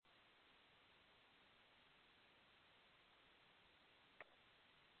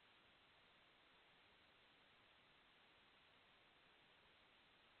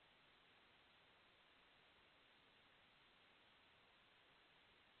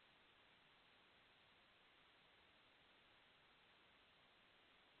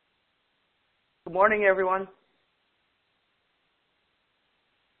Good morning, everyone.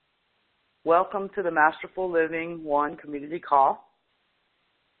 Welcome to the Masterful Living One Community Call.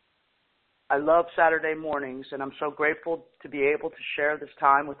 I love Saturday mornings, and I'm so grateful to be able to share this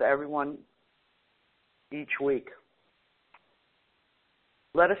time with everyone each week.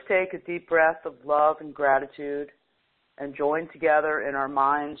 Let us take a deep breath of love and gratitude and join together in our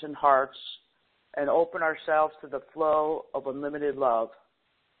minds and hearts and open ourselves to the flow of unlimited love,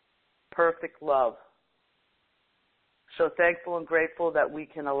 perfect love. So thankful and grateful that we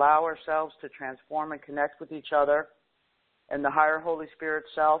can allow ourselves to transform and connect with each other and the higher Holy Spirit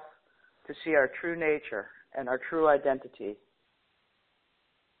self to see our true nature and our true identity.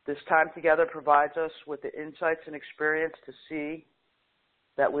 This time together provides us with the insights and experience to see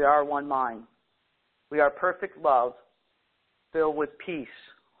that we are one mind. We are perfect love filled with peace,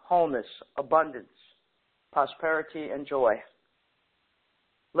 wholeness, abundance, prosperity, and joy.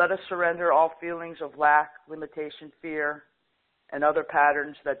 Let us surrender all feelings of lack, limitation, fear, and other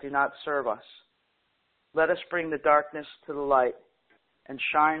patterns that do not serve us. Let us bring the darkness to the light and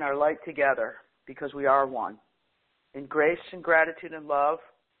shine our light together because we are one. In grace and gratitude and love,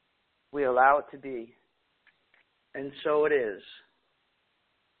 we allow it to be. And so it is.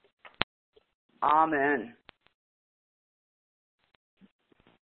 Amen.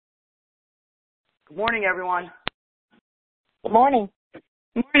 Good morning, everyone. Good morning.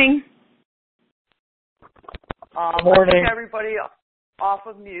 Good morning. Good morning. I took everybody off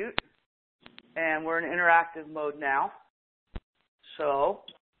of mute, and we're in interactive mode now. So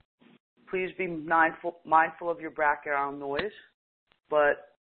please be mindful of your background noise,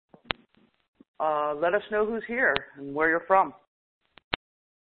 but let us know who's here and where you're from.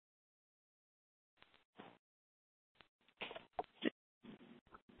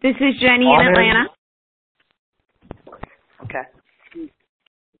 This is Jenny in Atlanta. Okay.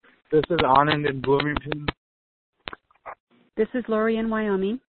 This is Anand in Bloomington. This is Lori in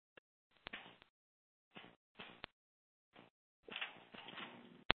Wyoming.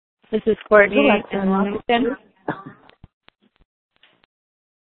 This is Courtney in Wilmington.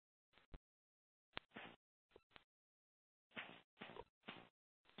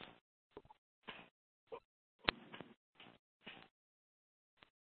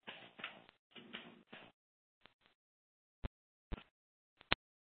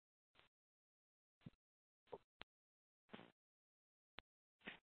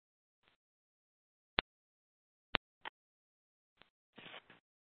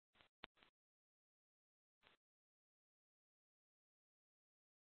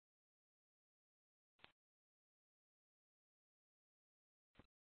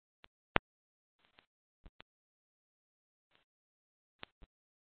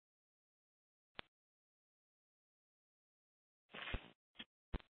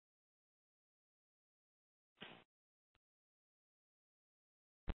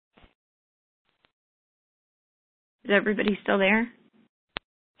 Is everybody still there?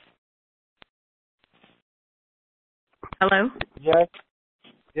 Hello? Yes.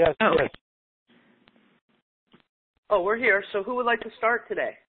 Yes. Oh. Yes. Oh, we're here. So who would like to start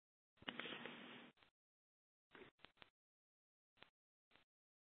today?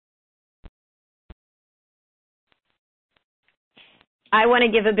 I want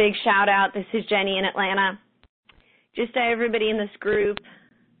to give a big shout out. This is Jenny in Atlanta. Just to everybody in this group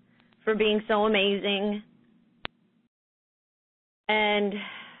for being so amazing. And,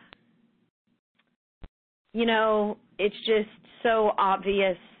 you know, it's just so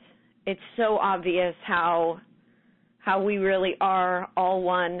obvious. It's so obvious how we really are all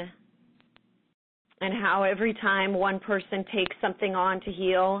one. And how every time one person takes something on to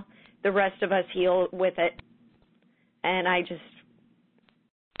heal, the rest of us heal with it. And I just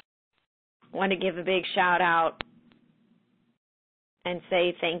want to give a big shout out and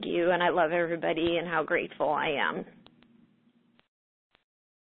say thank you, and I love everybody and how grateful I am.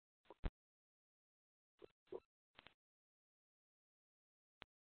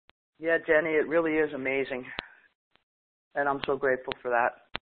 Yeah, Jenny, it really is amazing, and I'm so grateful for that.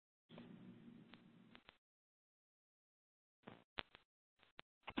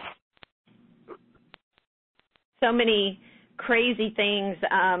 So many crazy things.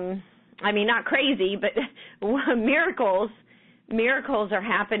 I mean, not crazy, but miracles. Miracles are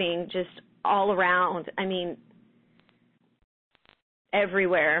happening just all around. I mean,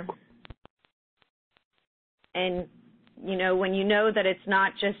 everywhere. And, you know, when you know that it's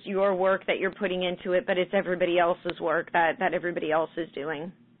not just your work that you're putting into it, but it's everybody else's work that everybody else is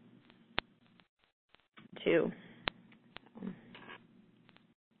doing, too.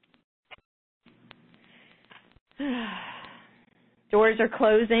 doors are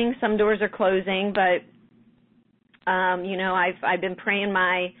closing. Some doors are closing, but, I've been praying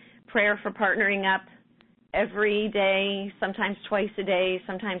my prayer for partnering up every day, sometimes twice a day,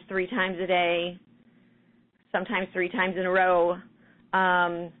 sometimes 3 times a day, sometimes 3 times in a row.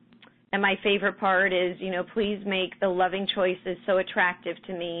 And my favorite part is, please make the loving choices so attractive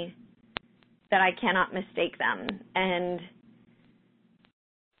to me that I cannot mistake them. And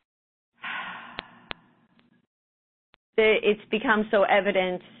it's become so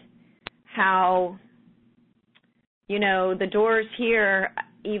evident how, the doors here,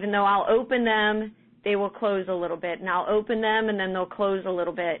 even though I'll open them, they will close a little bit. And I'll open them and then they'll close a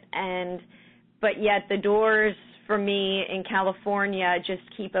little bit. But yet the doors for me in California just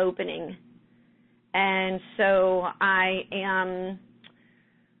keep opening. And so I am,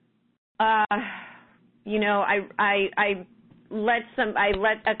 I let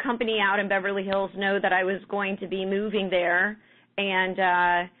a company out in Beverly Hills know that I was going to be moving there.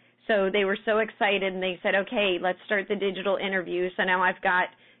 And so they were so excited and they said, okay, let's start the digital interview. So now I've got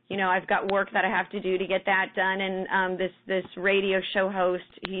work that I have to do to get that done. And this radio show host,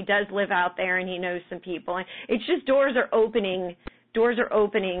 he does live out there and he knows some people. And it's just doors are opening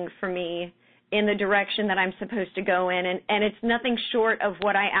for me in the direction that I'm supposed to go in. And it's nothing short of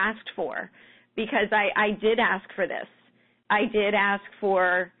what I asked for, because I did ask for this. I did ask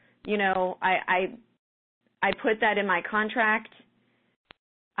for, I put that in my contract.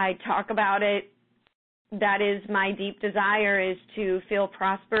 I talk about it. That is my deep desire, is to feel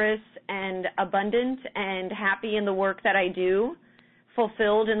prosperous and abundant and happy in the work that I do,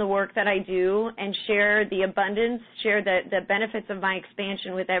 fulfilled in the work that I do, and share the abundance, share the benefits of my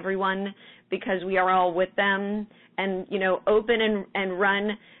expansion with everyone, because we are all with them, and, open and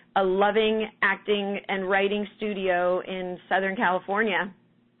run a loving acting and writing studio in Southern California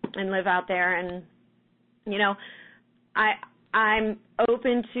and live out there. And, I'm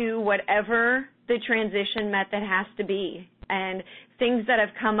open to whatever the transition method has to be. And things that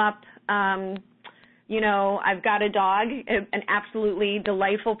have come up, I've got a dog, an absolutely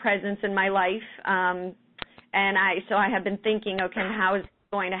delightful presence in my life. So I have been thinking, okay, how is this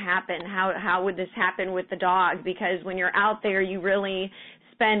going to happen? How would this happen with the dog? Because when you're out there, you really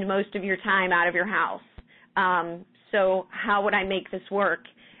spend most of your time out of your house. So how would I make this work?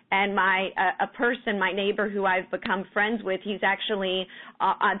 And a person, my neighbor who I've become friends with, he's actually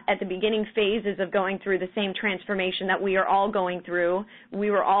at the beginning phases of going through the same transformation that we are all going through.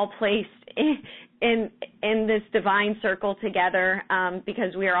 We were all placed in this divine circle together,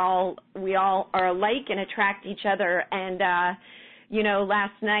 because we all are alike and attract each other. And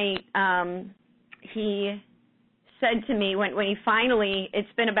last night he said to me when he finally,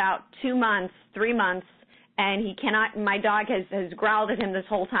 it's been about 2 months, 3 months, and he cannot, my dog has growled at him this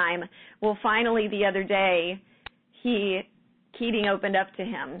whole time. Well, finally the other day, Keating opened up to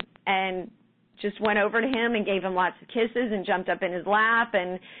him and just went over to him and gave him lots of kisses and jumped up in his lap.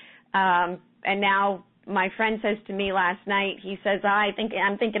 And now my friend says to me last night, he says,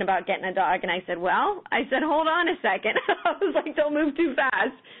 I'm thinking about getting a dog. And I said, hold on a second. I was like, don't move too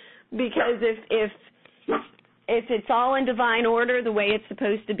fast, because if it's all in divine order the way it's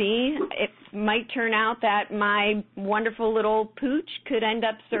supposed to be, it might turn out that my wonderful little pooch could end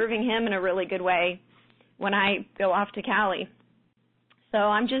up serving him in a really good way when I go off to Cali. So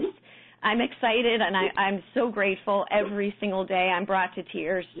I'm excited, and I'm so grateful every single day. I'm brought to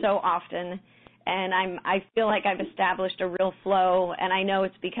tears so often, and I feel like I've established a real flow, and I know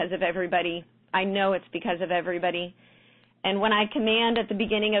it's because of everybody. And when I command at the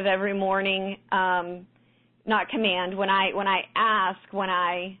beginning of every morning, not command, when I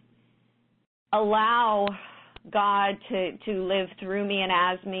allow God to live through me and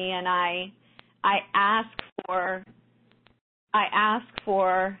as me, and I ask for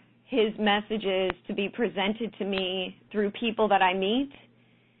His messages to be presented to me through people that I meet,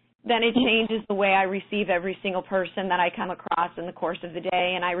 then it changes the way I receive every single person that I come across in the course of the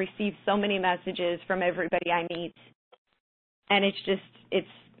day. And I receive so many messages from everybody I meet, and it's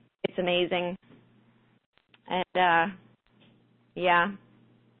amazing. And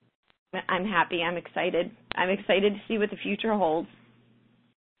I'm happy. I'm excited. I'm excited to see what the future holds,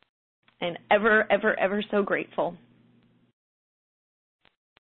 and ever, ever, ever so grateful.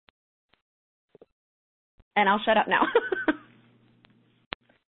 And I'll shut up now.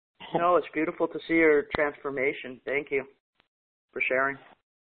 No, it's beautiful to see your transformation. Thank you for sharing.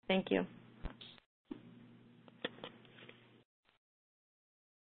 Thank you.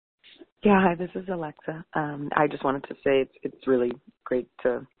 Yeah, hi, this is Alexa. I just wanted to say it's really great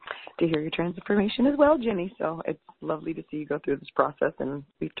to hear your transformation as well, Jenny. So it's lovely to see you go through this process, and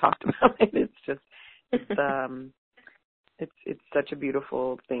we've talked about it. It's it's such a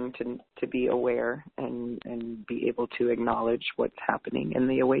beautiful thing to be aware and be able to acknowledge what's happening in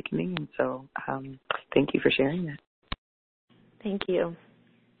the awakening. And so thank you for sharing that. Thank you.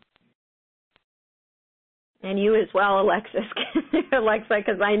 And you as well, Alexis. Alexa,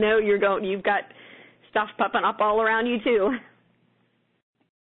 because I know you've got stuff popping up all around you too.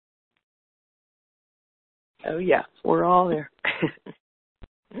 Oh yeah, we're all there.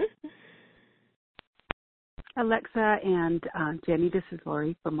 Alexa and Jenny, this is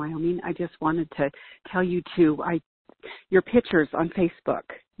Lori from Wyoming. I just wanted to tell you too, your pictures on Facebook,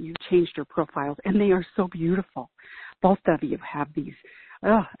 you changed your profiles, and they are so beautiful. Both of you have these.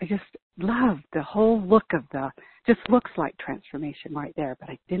 Oh, I just love the whole look of just looks like transformation right there, but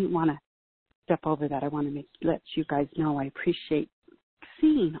I didn't want to step over that. I want to let you guys know I appreciate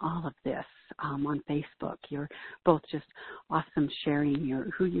seeing all of this on Facebook. You're both just awesome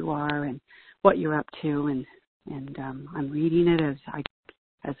sharing who you are and what you're up to, and I'm reading it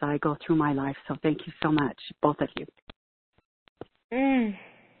as I go through my life. So thank you so much, both of you.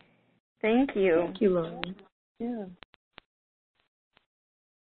 Thank you. Thank you, Lauren. Yeah.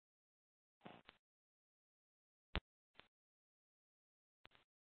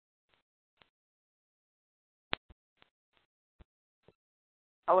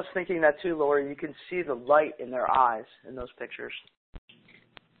 I was thinking that too, Lori. You can see the light in their eyes in those pictures.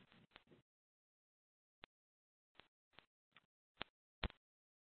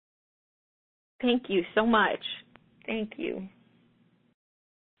 Thank you so much. Thank you.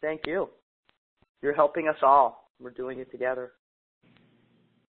 Thank you. You're helping us all. We're doing it together.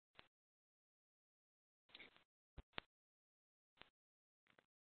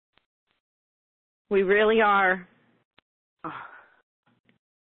 We really are.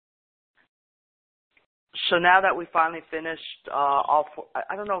 So now that we finally finished all four,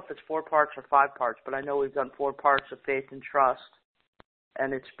 I don't know if it's 4 parts or 5 parts, but I know we've done 4 parts of Faith and Trust,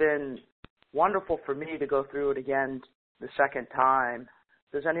 and it's been wonderful for me to go through it again the second time.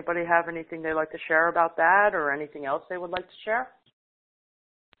 Does anybody have anything they'd like to share about that, or anything else they would like to share?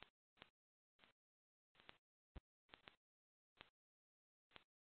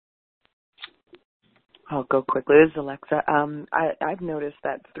 I'll go quickly. This is Alexa. I've noticed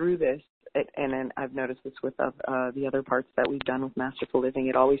that through this, and then I've noticed this with the other parts that we've done with Masterful Living,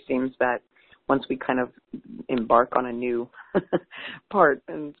 it always seems that once we kind of embark on a new part,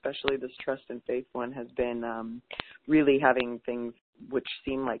 and especially this Trust and Faith one has been really having things which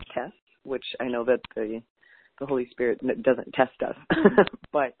seem like tests, which I know that the Holy Spirit doesn't test us,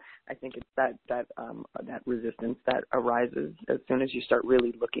 but I think it's that resistance that arises as soon as you start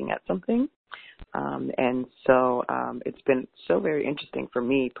really looking at something. And so it's been so very interesting for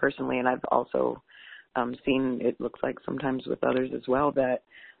me personally, and I've also seen it looks like sometimes with others as well that,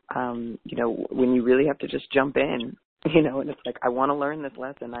 when you really have to just jump in, and it's like, I want to learn this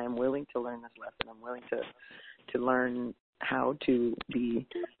lesson. I am willing to learn this lesson. I'm willing to learn how to be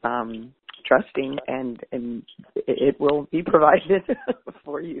trusting, and it will be provided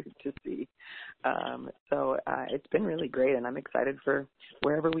for you to see. So it's been really great, and I'm excited for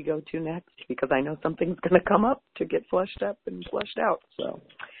wherever we go to next, because I know something's going to come up to get flushed up and flushed out. So,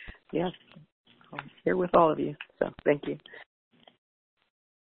 yes, I'm here with all of you. So thank you.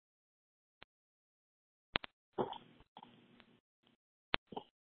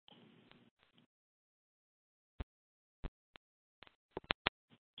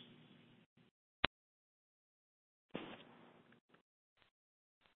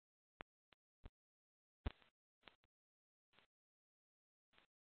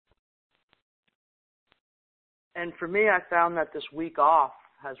 And for me, I found that this week off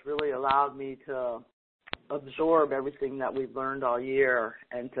has really allowed me to absorb everything that we've learned all year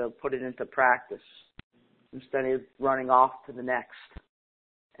and to put it into practice instead of running off to the next.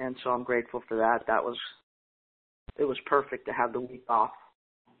 And so I'm grateful for that. It was perfect to have the week off.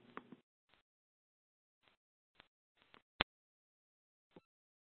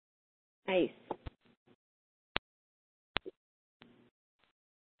 Nice.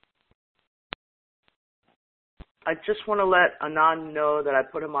 I just want to let Anand know that I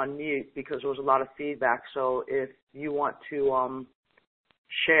put him on mute because there was a lot of feedback. So if you want to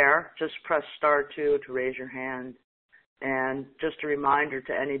share, just press star 2 to raise your hand. And just a reminder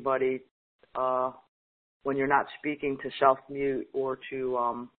to anybody, when you're not speaking, to self-mute, or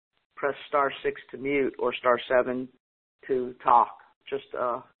to press star 6 to mute, or star 7 to talk. Just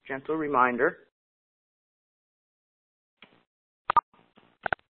a gentle reminder.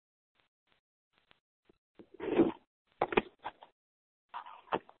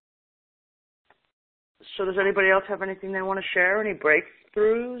 So does anybody else have anything they want to share? Any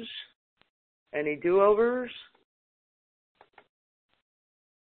breakthroughs? Any do-overs?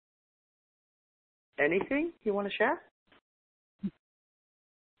 anything you want to share?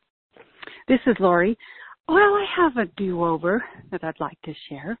 This is Lori. Well, I have a do-over that I'd like to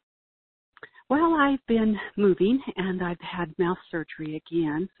share. Well, I've been moving, and I've had mouth surgery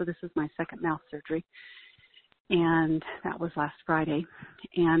again, so this is my second mouth surgery, and that was last Friday.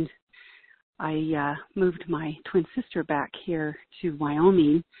 And I moved my twin sister back here to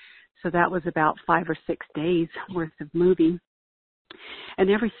Wyoming, so that was about 5 or 6 days worth of moving. And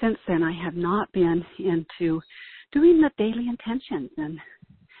ever since then, I have not been into doing the daily intentions and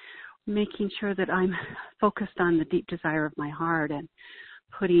making sure that I'm focused on the deep desire of my heart and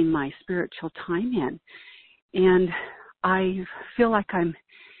putting my spiritual time in. And I feel like I'm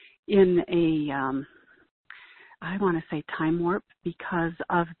in a, I want to say time warp because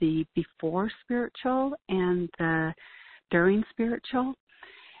of the before spiritual and the during spiritual.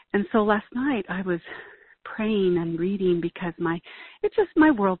 And so last night I was praying and reading because my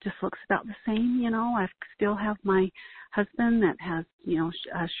world just looks about the same, you know. I still have my husband that has, you know,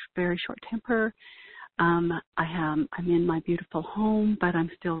 a very short temper. I'm in my beautiful home, but I'm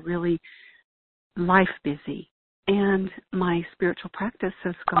still really life busy. And my spiritual practice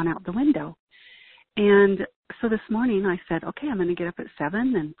has gone out the window. And so this morning I said, okay, I'm going to get up at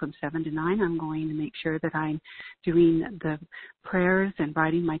 7, and from 7 to 9 I'm going to make sure that I'm doing the prayers and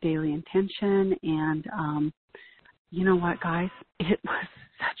writing my daily intention. And you know what, guys? It was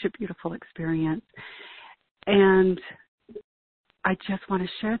such a beautiful experience. And I just want to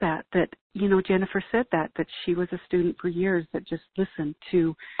share that, you know, Jennifer said that she was a student for years that just listened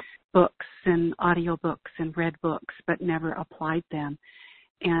to books and audiobooks and read books but never applied them.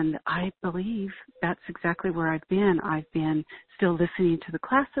 And I believe that's exactly where I've been. I've been still listening to the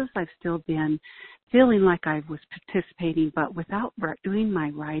classes. I've still been feeling like I was participating, but without doing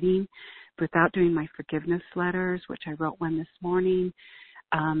my writing, without doing my forgiveness letters, which I wrote one this morning.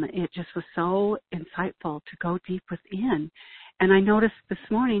 It just was so insightful to go deep within. And I noticed this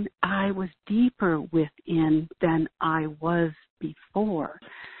morning I was deeper within than I was before.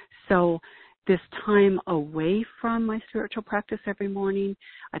 So this time away from my spiritual practice every morning,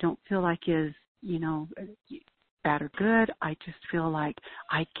 I don't feel like is, you know, bad or good. I just feel like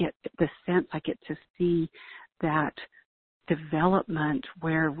I get the sense, I get to see that development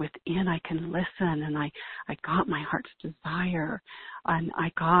where within I can listen, and I got my heart's desire, and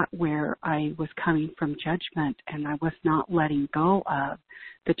I got where I was coming from judgment and I was not letting go of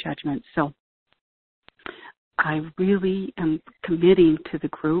the judgment. So I really am committing to the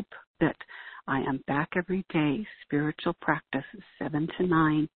group that I am back every day, spiritual practice, 7 to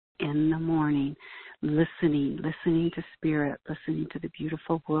 9 in the morning, listening to spirit, listening to the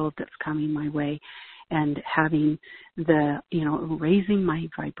beautiful world that's coming my way, and having the, you know, raising my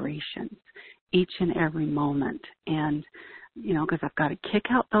vibrations each and every moment. And, you know, because I've got to kick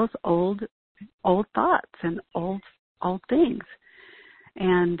out those old thoughts and old things.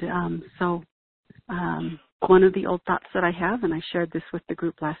 And so one of the old thoughts that I have, and I shared this with the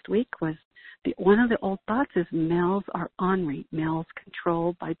group last week, was one of the old thoughts is males are ornery. Males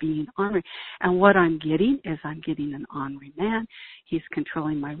controlled by being ornery. And what I'm getting is I'm getting an ornery man. He's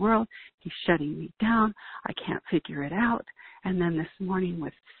controlling my world. He's shutting me down. I can't figure it out. And then this morning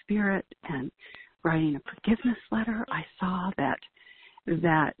with spirit and writing a forgiveness letter, I saw that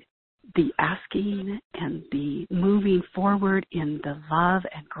the asking and the moving forward in the love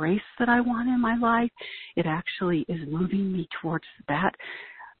and grace that I want in my life, it actually is moving me towards that.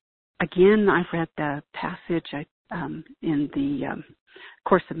 Again, I've read the passage in the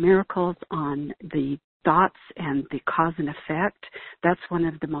Course of Miracles on the thoughts and the cause and effect. That's one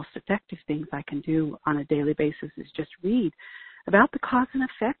of the most effective things I can do on a daily basis is just read about the cause and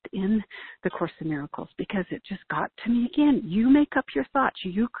effect in the Course of Miracles, because it just got to me again. You make up your thoughts.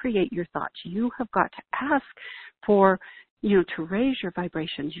 You create your thoughts. You have got to ask for, you know, to raise your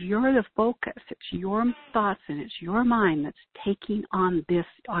vibrations. You're the focus. It's your thoughts and it's your mind that's taking on this,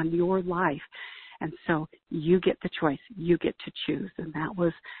 on your life. And so you get the choice. You get to choose. And that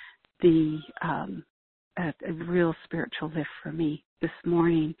was the a real spiritual lift for me this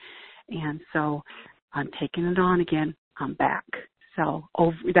morning. And so I'm taking it on again. I'm back. So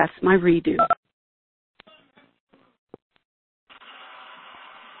that's my redo.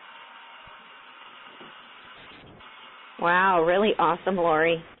 Wow, really awesome,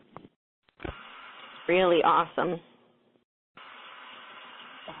 Lori. Really awesome.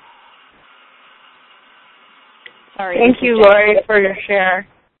 Sorry. Thank you, Lori, for your share.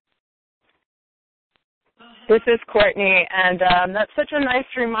 This is Courtney, and that's such a nice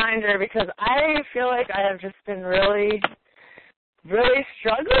reminder, because I feel like I have just been really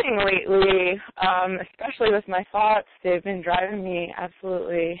struggling lately, especially with my thoughts. They've been driving me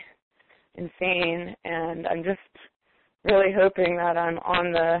absolutely insane, and I'm just really hoping that I'm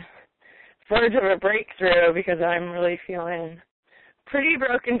on the verge of a breakthrough because I'm really feeling pretty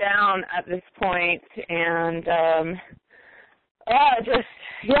broken down at this point, and I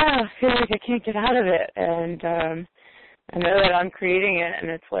feel like I can't get out of it, and I know that I'm creating it, and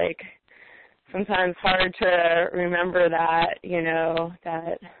it's like sometimes hard to remember that,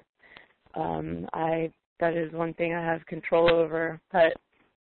 that that is one thing I have control over, but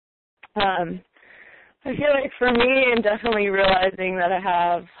I feel like for me, I'm definitely realizing that I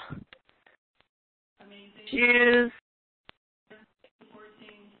have issues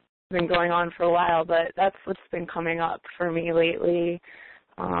been going on for a while, but that's what's been coming up for me lately.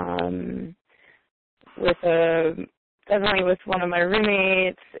 Definitely with one of my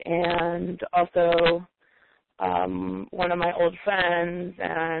roommates, and also one of my old friends,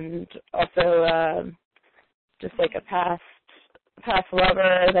 and also just like a past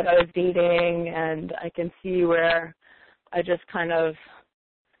lover that I was dating, and I can see where I just kind of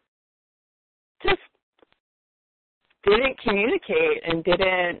just didn't communicate and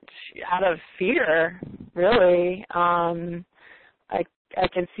didn't, out of fear, really. I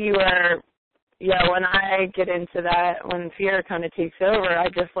can see where, when I get into that, when fear kind of takes over, I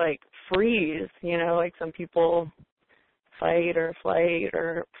just like freeze, like some people fight or flight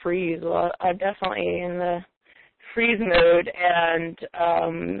or freeze. Well, I'm definitely in the freeze mode, and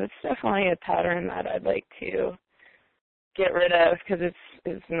it's definitely a pattern that I'd like to get rid of because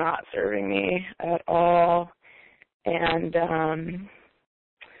it's not serving me at all. And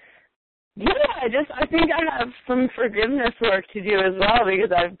I think I have some forgiveness work to do as well,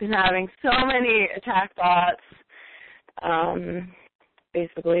 because I've been having so many attack thoughts,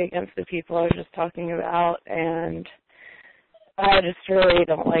 basically against the people I was just talking about, and I just really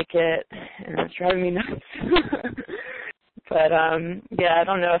don't like it, and it's driving me nuts. But I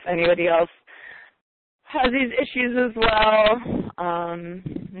don't know if anybody else has these issues as well.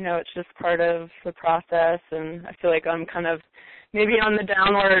 It's just part of the process, and I feel like I'm kind of maybe on the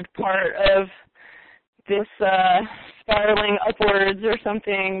downward part of this spiraling upwards or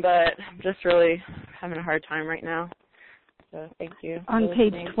something, but I'm just really having a hard time right now. So thank you. On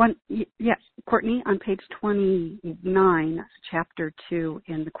page 20, yes, Courtney, on page 29, chapter 2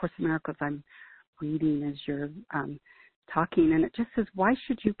 in the Course in Miracles, I'm reading as you're talking, and it just says, why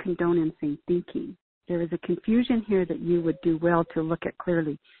should you condone insane thinking? There is a confusion here that you would do well to look at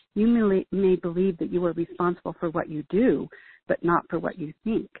clearly. You may believe that you are responsible for what you do, but not for what you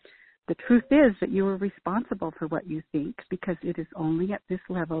think. The truth is that you are responsible for what you think, because it is only at this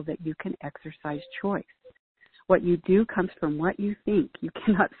level that you can exercise choice. What you do comes from what you think. You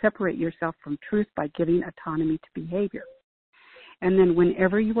cannot separate yourself from truth by giving autonomy to behavior. And then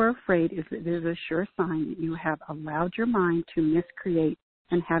whenever you are afraid, it is a sure sign that you have allowed your mind to miscreate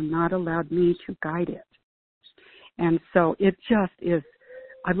and have not allowed me to guide it. And so it just is,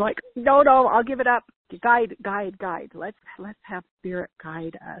 I'm like, no, I'll give it up. Guide. Let's have Spirit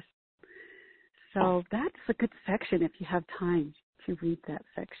guide us. So that's a good section if you have time to read that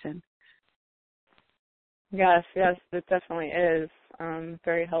section. Yes, it definitely is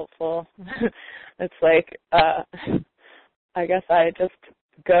very helpful. It's like, I guess I just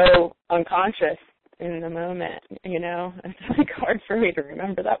go unconscious in the moment, It's like hard for me to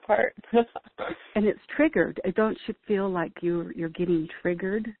remember that part. And it's triggered. Don't you feel like you're getting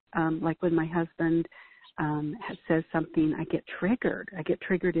triggered? Like when my husband says something, I get triggered. I get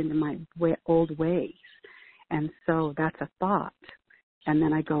triggered into my old ways. And so that's a thought. And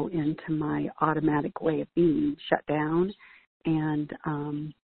then I go into my automatic way of being, shut down, and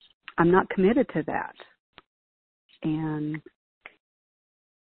I'm not committed to that. And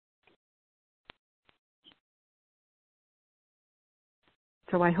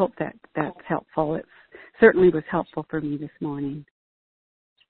so I hope that that's helpful. It certainly was helpful for me this morning.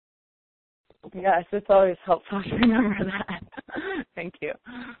 Yes, it's always helpful to remember that. Thank you.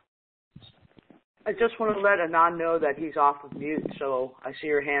 I just want to let Anand know that he's off of mute, so I see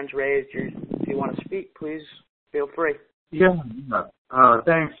your hands raised. If you want to speak, please feel free. Yeah.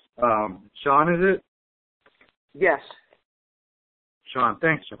 Thanks. Sean, is it? Yes. Sean,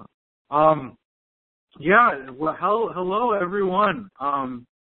 thanks, Sean. Well, hello, everyone.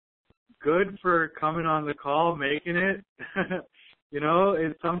 Good for coming on the call, making it.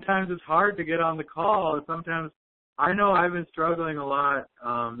 Sometimes it's hard to get on the call. Sometimes I know I've been struggling a lot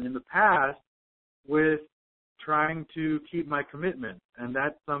in the past with trying to keep my commitment, and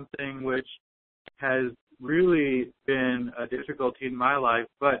that's something which has really been a difficulty in my life.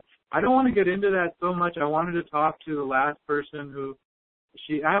 But I don't want to get into that so much. I wanted to talk to the last person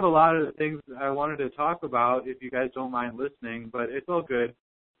I have a lot of things I wanted to talk about, if you guys don't mind listening, but it's all good.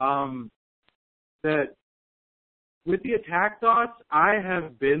 that with the attack thoughts, I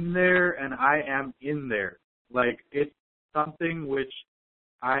have been there and I am in there. Like, it's something which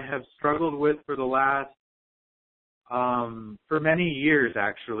I have struggled with for the last, for many years,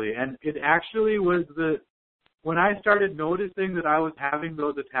 actually. And it actually was when I started noticing that I was having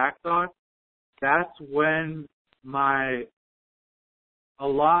those attack thoughts, that's when a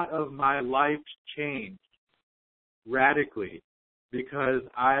lot of my life changed radically, because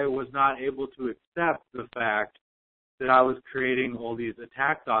I was not able to accept the fact that I was creating all these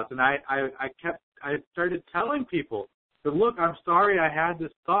attack thoughts. And I started telling people that, look, I'm sorry I had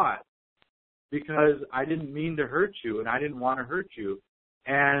this thought because I didn't mean to hurt you and I didn't want to hurt you.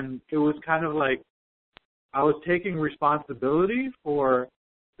 And it was kind of like I was taking responsibility for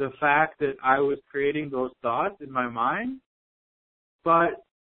the fact that I was creating those thoughts in my mind. But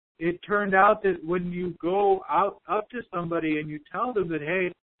it turned out that when you go up to somebody and you tell them that,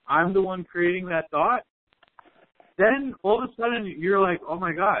 hey, I'm the one creating that thought, then all of a sudden you're like, oh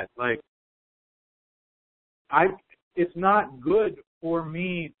my God, like, it's not good for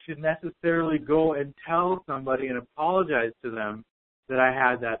me to necessarily go and tell somebody and apologize to them that I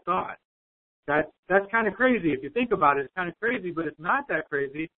had that thought. That's kind of crazy. If you think about it, it's kind of crazy, but it's not that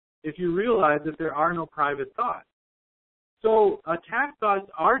crazy if you realize that there are no private thoughts. So attack thoughts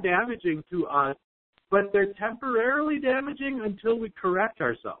are damaging to us, but they're temporarily damaging until we correct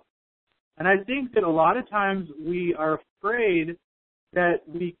ourselves. And I think that a lot of times we are afraid that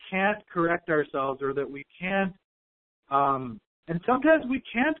we can't correct ourselves, or that we can't, and sometimes we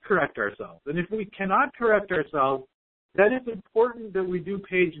can't correct ourselves. And if we cannot correct ourselves, then it's important that we do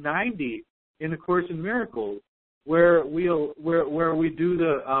page 90 in the Course in Miracles, where we do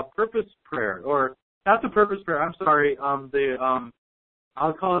the purpose prayer, or not the purpose prayer, I'm sorry,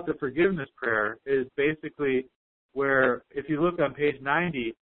 I'll call it the forgiveness prayer, is basically where, if you look on page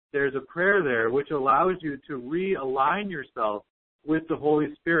 90, there's a prayer there which allows you to realign yourself with the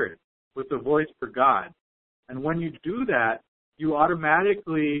Holy Spirit, with the voice for God. And when you do that, you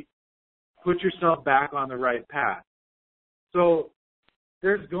automatically put yourself back on the right path. So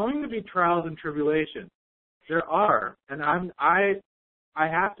there's going to be trials and tribulations. There are. And I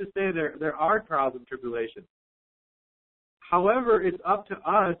have to say there are trials and tribulations. However, it's up to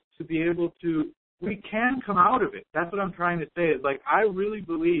us to be able to, we can come out of it. That's what I'm trying to say. It's like, I really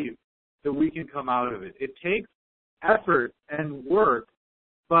believe that we can come out of it. It takes effort and work,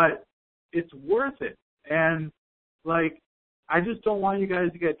 but it's worth it. And, like, I just don't want you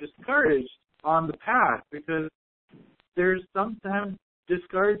guys to get discouraged on the path, because there's sometimes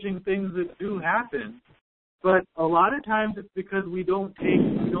discouraging things that do happen, but a lot of times it's because we don't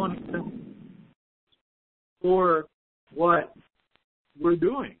accept for what we're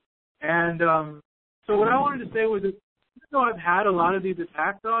doing. And so what I wanted to say was that even though I've had a lot of these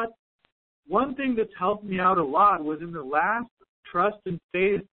attack thoughts, one thing that's helped me out a lot was in the last Trust and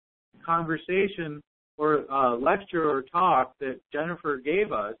Faith conversation or lecture or talk that Jennifer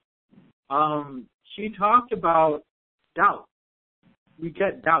gave us. She talked about doubt. We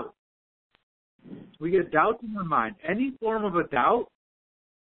get doubt. We get doubt in our mind. Any form of a doubt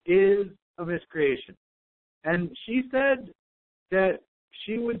is a miscreation. And she said that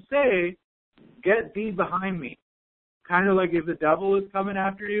she would say, get thee behind me. Kind of like if the devil is coming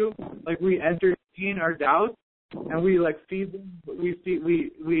after you, like we entertain our doubts and we like feed them.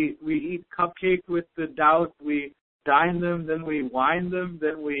 We eat cupcakes with the doubts. We dine them, then we wine them,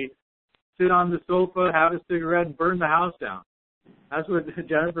 then we sit on the sofa, have a cigarette, and burn the house down. That's what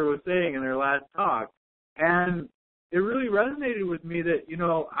Jennifer was saying in her last talk. And it really resonated with me that, you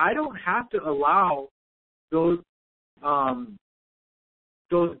know, I don't have to allow those doubts,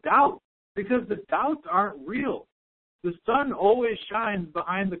 because the doubts aren't real. The sun always shines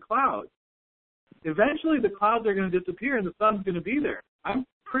behind the clouds. Eventually the clouds are going to disappear and the sun's going to be there. I'm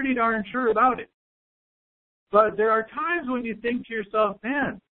pretty darn sure about it. But there are times when you think to yourself,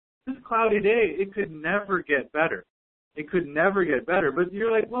 man, this cloudy day, it could never get better. It could never get better. But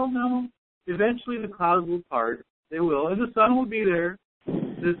you're like, well, no, eventually the clouds will part. They will. And the sun will be there.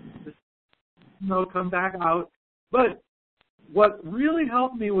 This come back out. But what really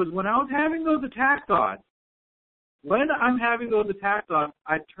helped me was when I was having those attack thoughts, when I'm having those attack thoughts,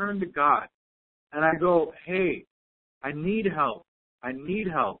 I turn to God and I go, hey, I need help. I need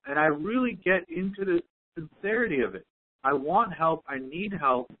help. And I really get into the sincerity of it. I want help. I need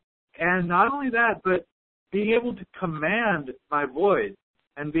help. And not only that, but being able to command my voice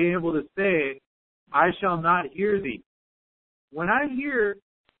and being able to say, I shall not hear thee. When I hear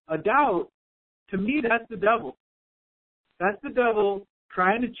a doubt, to me, that's the devil. That's the devil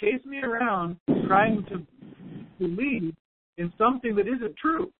trying to chase me around, trying to believe in something that isn't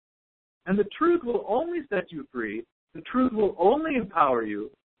true. And the truth will only set you free. The truth will only empower you.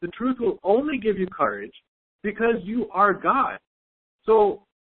 The truth will only give you courage because you are God. So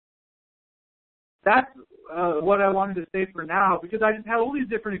that's what I wanted to say for now, because I just had all these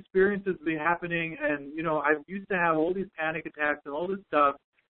different experiences be happening, and, you know, I used to have all these panic attacks and all this stuff,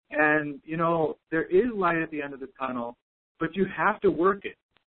 and, you know, there is light at the end of the tunnel, but you have to work it.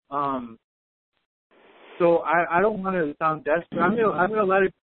 So I don't want to sound desperate. I'm gonna let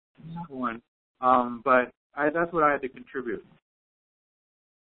it go one, but that's what I had to contribute.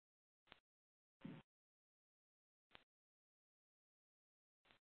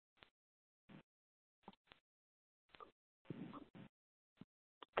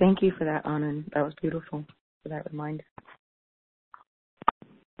 Thank you for that, Anand. That was beautiful, for that reminder.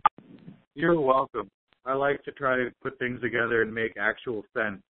 You're welcome. I like to try to put things together and make actual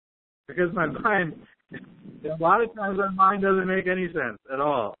sense. Because my mind, a lot of times my mind doesn't make any sense at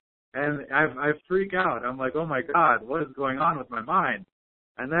all. And I freak out. I'm like, oh my God, what is going on with my mind?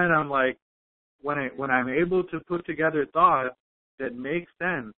 And then I'm like, when I'm able to put together thoughts that make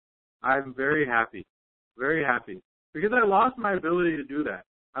sense, I'm very happy. Very happy. Because I lost my ability to do that.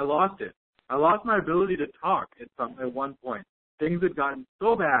 I lost it. I lost my ability to talk at one point. Things had gotten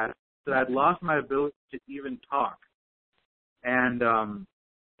so bad that I'd lost my ability to even talk. And,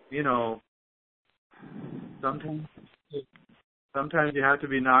 you know, sometimes you have to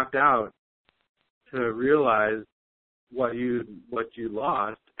be knocked out to realize what you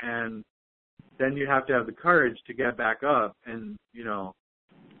lost, and then you have to have the courage to get back up and, you know,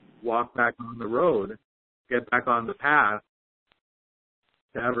 walk back on the road, get back on the path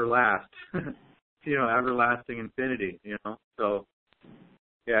to everlast, you know, everlasting infinity, you know. So,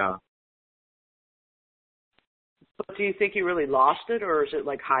 yeah. But do you think you really lost it, or is it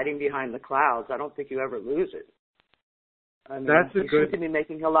like hiding behind the clouds? I don't think you ever lose it. I mean, you seem to be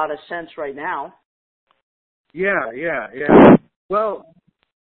making a lot of sense right now. Yeah. Well,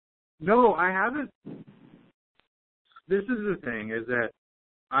 no, I haven't. This is the thing, is that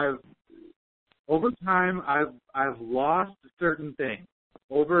over time, I've lost certain things.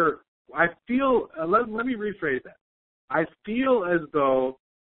 I feel, let me rephrase that. I feel as though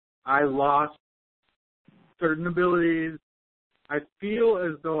I lost certain abilities. I feel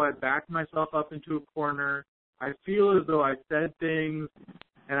as though I backed myself up into a corner. I feel as though I said things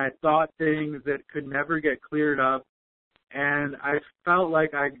and I thought things that could never get cleared up. And I felt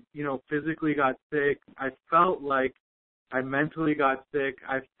like I, you know, physically got sick. I felt like I mentally got sick.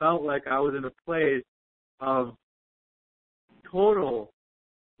 I felt like I was in a place of total,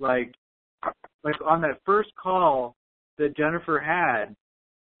 like on that first call that Jennifer had,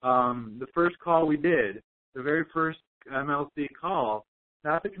 the first call we did, the very first MLC call,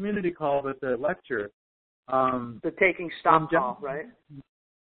 not the community call, but the lecture. The taking stock call, right?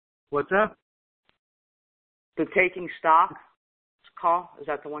 What's that? The taking stock call? Is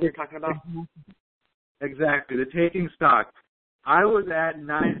that the one you're talking about? Exactly, the taking stock. I was at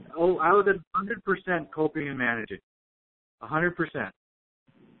 100% coping and managing. 100%.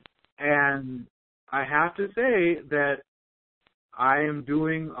 And I have to say that I am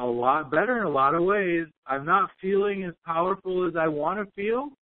doing a lot better in a lot of ways. I'm not feeling as powerful as I want to feel.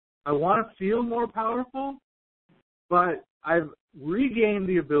 I want to feel more powerful, but I've regained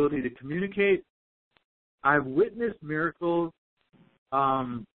the ability to communicate. I've witnessed miracles.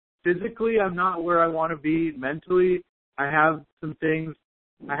 Physically, I'm not where I want to be. Mentally, I have some things.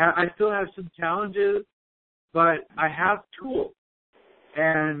 I still have some challenges, but I have tools.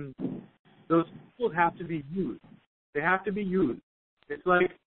 And those tools have to be used. They have to be used.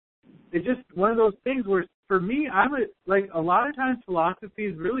 It's just one of those things where, for me, a lot of times philosophy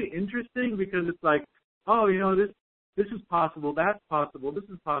is really interesting because it's like, oh, you know, this is possible, that's possible, this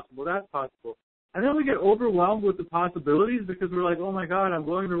is possible, that's possible. And then we get overwhelmed with the possibilities because we're like, oh my God, I'm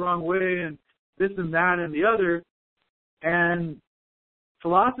going the wrong way and this and that and the other. And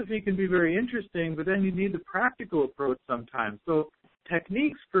philosophy can be very interesting, but then you need the practical approach sometimes. So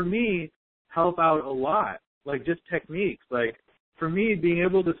techniques for me help out a lot, like just techniques. Like for me, being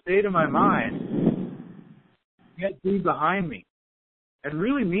able to stay to my mind, get through behind me, and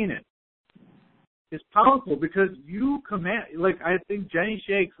really mean it. It's powerful because you command, like I think Jenny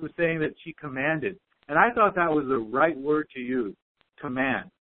Shakes was saying that she commanded. And I thought that was the right word to use, command.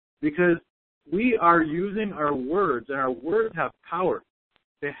 Because we are using our words, and our words have power.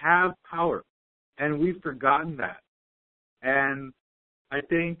 They have power. And we've forgotten that. And I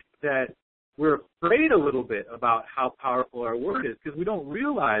think that we're afraid a little bit about how powerful our word is because we don't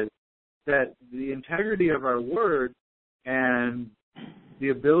realize that the integrity of our word and the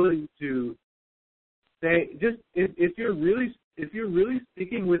ability to say, just if you're really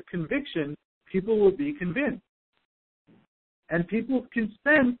speaking with conviction, people will be convinced. And people can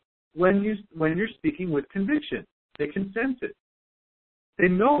sense when you're speaking with conviction. They can sense it. They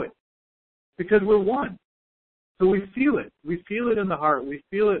know it because we're one. So we feel it. We feel it in the heart. We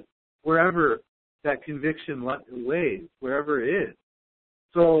feel it wherever that conviction lays, wherever it is.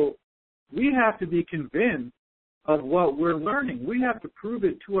 So we have to be convinced of what we're learning. We have to prove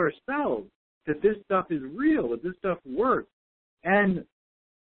it to ourselves that this stuff is real, that this stuff works. And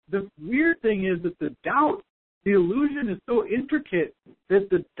the weird thing is that the doubt, the illusion is so intricate that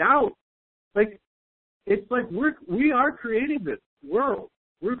the doubt, like, it's like we are creating this world.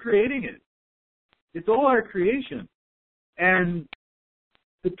 We're creating it. It's all our creation. And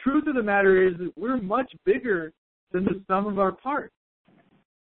the truth of the matter is that we're much bigger than the sum of our parts.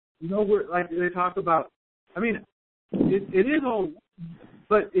 You know, we're like they talk about, I mean, it is all,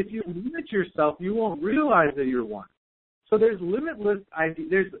 but if you limit yourself, you won't realize that you're one. So there's limitless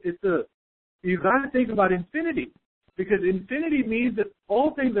idea. You've got to think about infinity, because infinity means that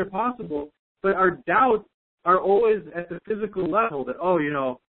all things are possible, but our doubts are always at the physical level that,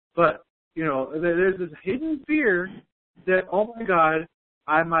 there's this hidden fear that, oh my God,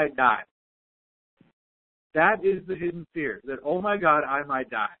 I might die. That is the hidden fear, that, oh my God, I might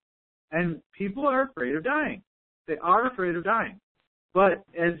die. And people are afraid of dying. They are afraid of dying. But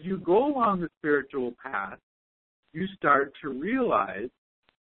as you go along the spiritual path, you start to realize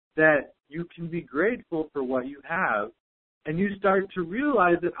that you can be grateful for what you have, and you start to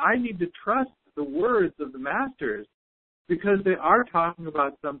realize that I need to trust the words of the masters because they are talking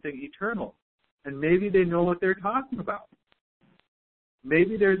about something eternal, and maybe they know what they're talking about.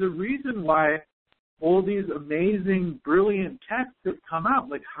 Maybe there's a reason why all these amazing, brilliant texts have come out.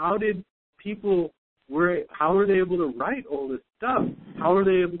 Like, how were they able to write all this stuff? How are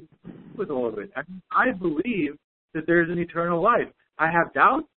they able to speak with all of it? I believe that there's an eternal life. I have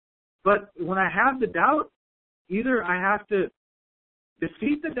doubts, but when I have the doubt, either I have to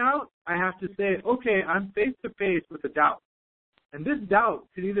defeat the doubt, I have to say, okay, I'm face to face with the doubt. And this doubt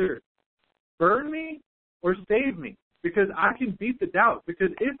can either burn me or save me, because I can beat the doubt.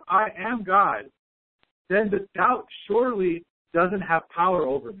 Because if I am God, then the doubt surely doesn't have power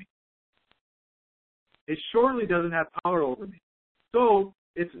over me. It surely doesn't have power over me. So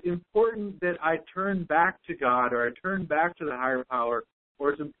it's important that I turn back to God, or I turn back to the higher power,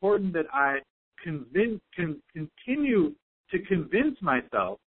 or it's important that I continue to convince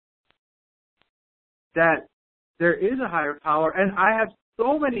myself that there is a higher power. And I have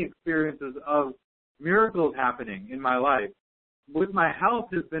so many experiences of miracles happening in my life. With my health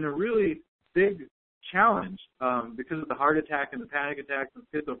has been a really big challenge because of the heart attack and the panic attacks and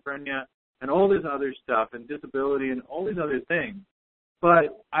schizophrenia and all this other stuff and disability and all these other things.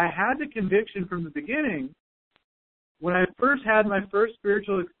 But I had the conviction from the beginning. When I first had my first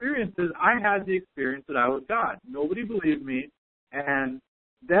spiritual experiences, I had the experience that I was God. Nobody believed me. And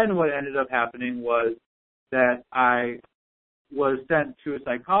then what ended up happening was that I was sent to a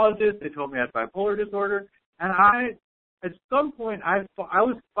psychologist. They told me I had bipolar disorder. And at some point, I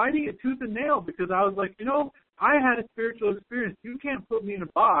was fighting it tooth and nail, because I was like, I had a spiritual experience. You can't put me in a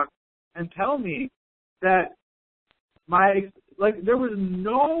box and tell me that there was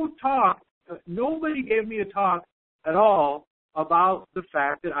no talk. Nobody gave me a talk at all about the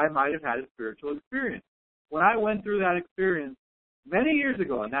fact that I might have had a spiritual experience. When I went through that experience many years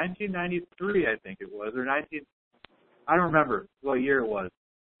ago, in 1993, I think it was, or I don't remember what year it was.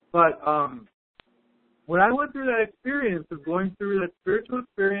 But when I went through that experience of going through that spiritual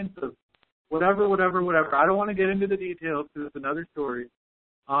experience of whatever, I don't want to get into the details because it's another story.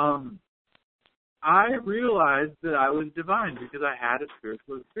 I realized that I was divine because I had a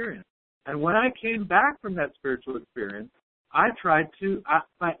spiritual experience. And when I came back from that spiritual experience,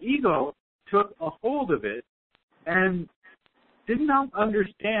 my ego took a hold of it and did not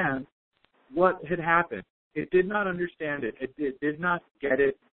understand what had happened. It did not understand it. It did not get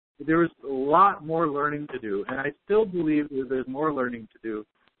it. There was a lot more learning to do, and I still believe that there's more learning to do.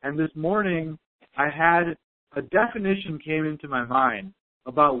 And this morning, I had a definition came into my mind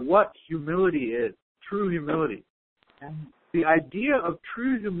about what humility is, true humility. And the idea of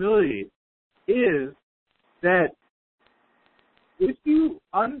true humility is that if you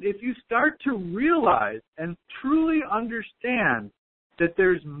start to realize and truly understand that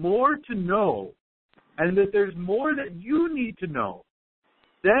there's more to know and that there's more that you need to know,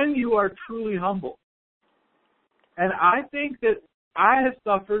 then you are truly humble. And I think that I have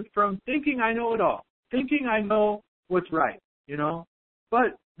suffered from thinking I know it all, thinking I know what's right,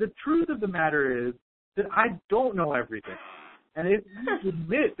 But the truth of the matter is that I don't know everything. And if you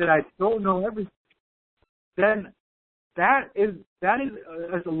admit that I don't know everything, then that is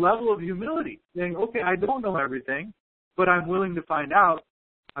a level of humility, saying, okay, I don't know everything, but I'm willing to find out.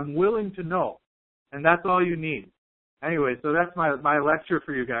 I'm willing to know. And that's all you need. Anyway, so that's my lecture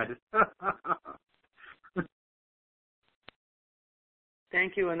for you guys.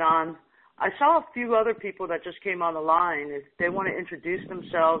 Thank you, Anand. I saw a few other people that just came on the line. If they want to introduce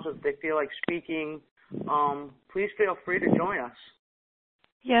themselves, if they feel like speaking, please feel free to join us.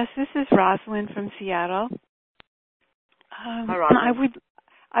 Yes, this is Rosalind from Seattle. Hi, Rosalind.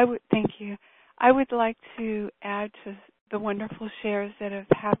 I would thank you. I would like to add to the wonderful shares that have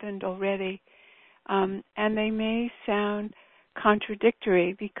happened already, and they may sound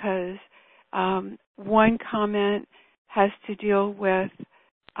contradictory because one comment has to deal with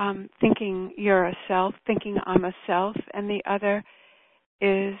thinking you're a self, thinking I'm a self, and the other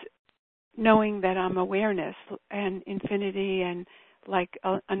is knowing that I'm awareness and infinity and, like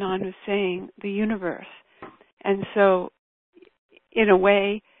Anand was saying, the universe. And so, in a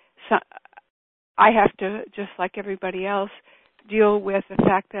way, I have to, just like everybody else, deal with the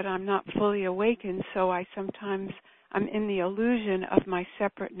fact that I'm not fully awakened, so I'm in the illusion of my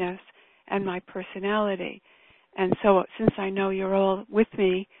separateness and my personality. And so since I know you're all with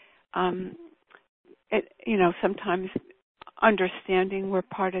me, sometimes understanding we're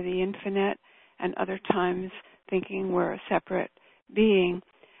part of the infinite and other times thinking we're a separate being.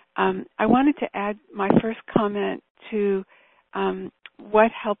 I wanted to add my first comment to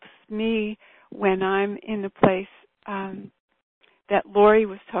what helps me when I'm in the place that Lori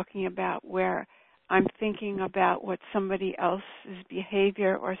was talking about, where I'm thinking about what somebody else's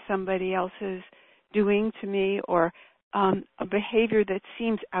behavior or somebody else's doing to me, or a behavior that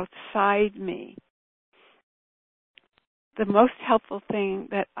seems outside me. The most helpful thing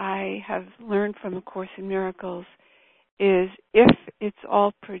that I have learned from A Course in Miracles is, if it's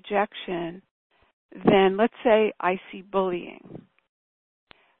all projection, then let's say I see bullying.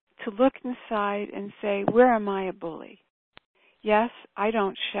 To look inside and say, where am I a bully? Yes, I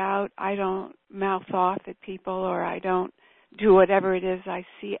don't shout, I don't mouth off at people, or I don't do whatever it is I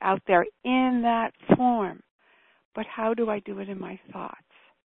see out there in that form. But how do I do it in my thoughts?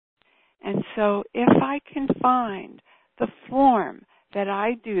 And so if I can find the form that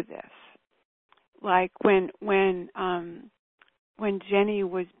I do this, like when Jenny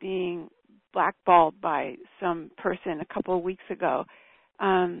was being blackballed by some person a couple of weeks ago,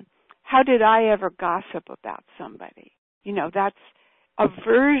 how did I ever gossip about somebody? That's a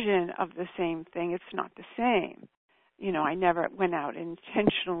version of the same thing. It's not the same. I never went out and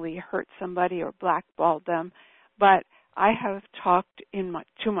intentionally hurt somebody or blackballed them, but I have talked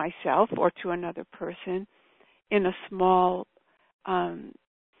to myself or to another person in a small,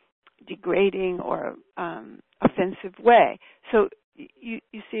 degrading or offensive way. So you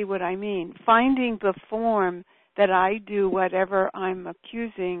see what I mean. Finding the form that I do whatever I'm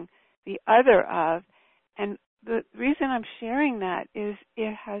accusing the other of, and the reason I'm sharing that is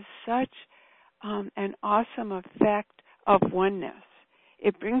it has such an awesome effect of oneness.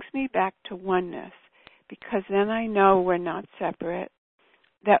 It brings me back to oneness, because then I know we're not separate,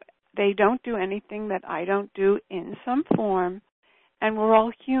 that they don't do anything that I don't do in some form, and we're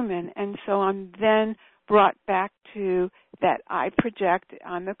all human. And so I'm then brought back to that I project,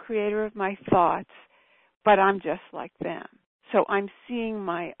 I'm the creator of my thoughts, but I'm just like them. So I'm seeing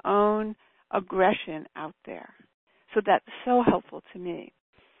my own aggression out there. So that's so helpful to me.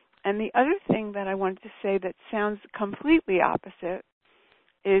 And the other thing that I wanted to say that sounds completely opposite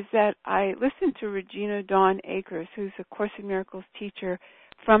is that I listened to Regina Dawn Akers, who's a Course in Miracles teacher,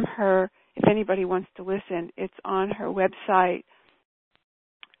 from her, if anybody wants to listen, it's on her website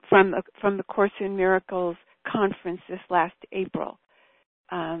from the Course in Miracles conference this last April.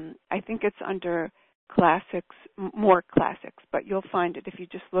 I think it's under classics, more classics, but you'll find it if you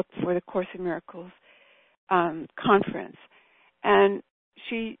just look for the Course in Miracles conference. And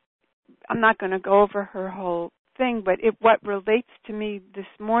I'm not going to go over her whole thing, but what relates to me this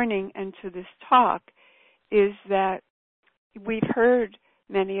morning and to this talk is that we've heard,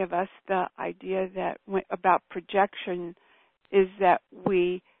 many of us, the idea that about projection is that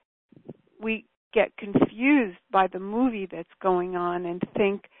we get confused by the movie that's going on and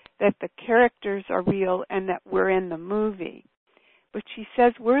think that the characters are real and that we're in the movie. But she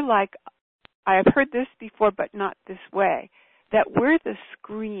says we're like, I've heard this before, but not this way, that we're the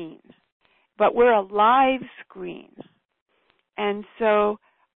screen, but we're a live screen. And so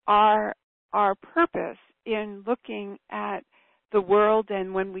our purpose in looking at the world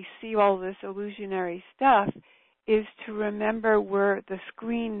and when we see all this illusionary stuff is to remember we're the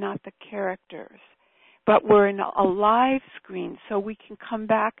screen, not the characters. But we're in a live screen, so we can come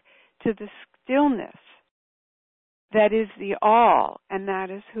back to the stillness that is the all, and that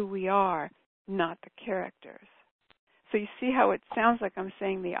is who we are, not the characters. So you see how it sounds like I'm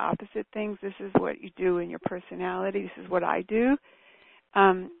saying the opposite things. This is what you do in your personality. This is what I do.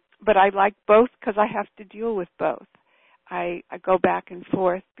 But I like both because I have to deal with both. I go back and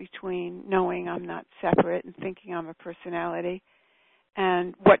forth between knowing I'm not separate and thinking I'm a personality,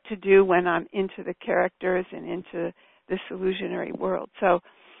 and what to do when I'm into the characters and into this illusionary world. So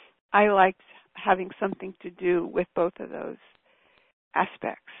I like having something to do with both of those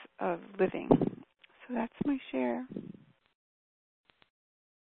aspects of living. So that's my share.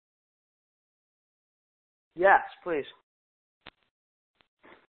 Yes, please.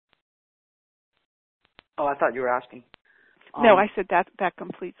 Oh, I thought you were asking. No, I said that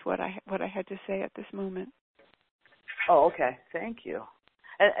completes what I had to say at this moment. Oh, okay. Thank you.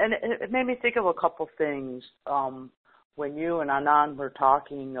 And it made me think of a couple things when you and Anand were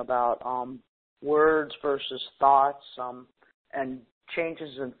talking about words versus thoughts and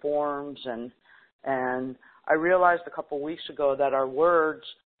changes in forms, and I realized a couple weeks ago that our words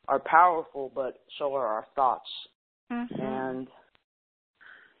are powerful, but so are our thoughts. Mm-hmm.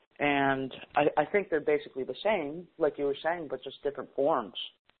 And I think they're basically the same, like you were saying, but just different forms.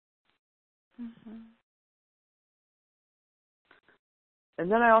 Mm-hmm.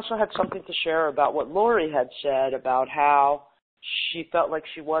 And then I also had something to share about what Lori had said about how she felt like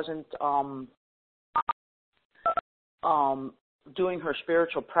she wasn't doing her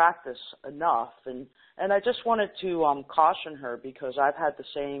spiritual practice enough. And I just wanted to caution her, because I've had the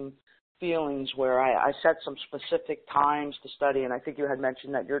same feelings where I set some specific times to study, and I think you had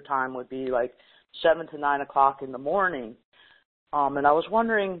mentioned that your time would be like 7 to 9 o'clock in the morning. And I was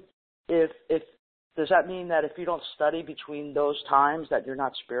wondering if does that mean that if you don't study between those times that you're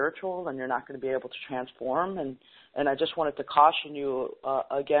not spiritual and you're not going to be able to transform? And I just wanted to caution you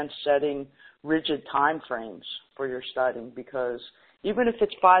against setting rigid time frames for your studying, because even if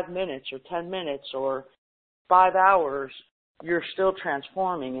it's 5 minutes or 10 minutes or 5 hours, you're still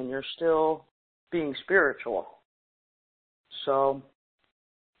transforming and you're still being spiritual. So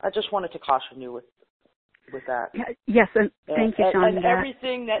I just wanted to caution you with that. Yes, and thank you, Sean. And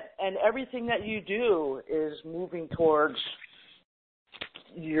everything that you do is moving towards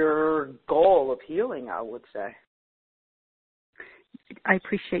your goal of healing, I would say. I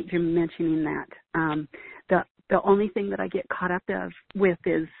appreciate you mentioning that. The only thing that I get caught up with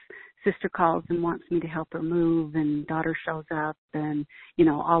is sister calls and wants me to help her move, and daughter shows up, and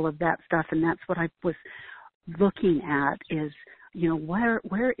all of that stuff. And that's what I was looking at is,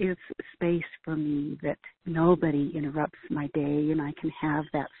 where is space for me that nobody interrupts my day, and I can have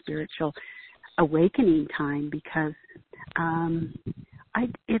that spiritual awakening time, because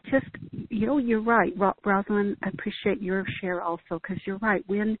you're right, Rosalind. I appreciate your share also, because you're right.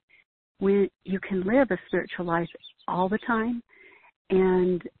 When you can live a spiritual life all the time,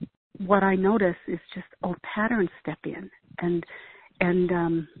 and what I notice is just old patterns step in. And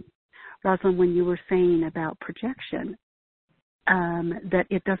Rosalind, when you were saying about projection, that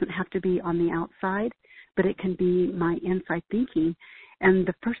it doesn't have to be on the outside, but it can be my inside thinking. And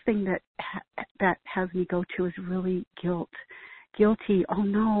the first thing that has me go to is really guilty. Oh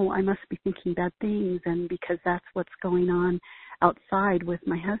no, I must be thinking bad things, and because that's what's going on outside with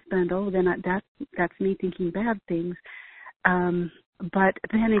my husband. Oh, then that's me thinking bad things. But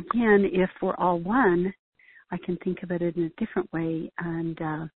then again, if we're all one, I can think of it in a different way and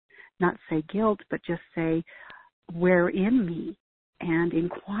not say guilt, but just say, where in me, and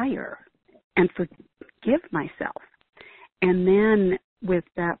inquire and forgive myself. And then with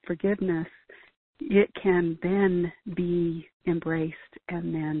that forgiveness, it can then be embraced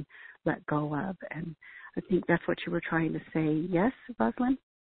and then let go of. And I think that's what you were trying to say. Yes, Rosalind?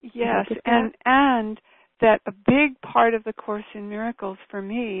 Yes, and that a big part of the Course in Miracles for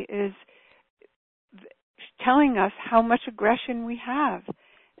me is telling us how much aggression we have.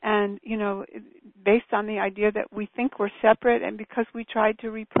 And, based on the idea that we think we're separate and because we tried to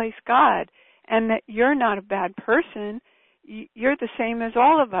replace God, and that you're not a bad person, you're the same as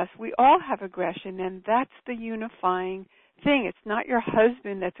all of us. We all have aggression, and that's the unifying thing. It's not your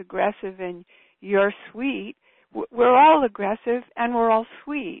husband that's aggressive and you're sweet. We're all aggressive and we're all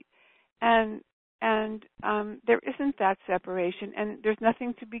sweet. And there isn't that separation, and there's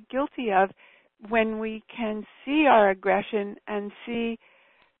nothing to be guilty of when we can see our aggression and see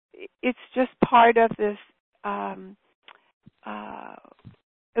it's just part of this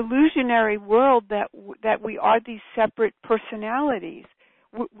illusionary world that we are these separate personalities.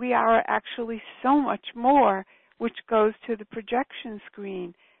 We are actually so much more, which goes to the projection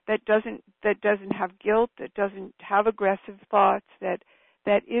screen that doesn't have guilt, that doesn't have aggressive thoughts, that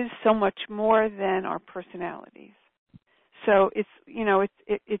is so much more than our personalities. So it's,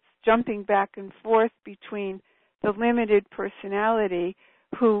 it's jumping back and forth between the limited personality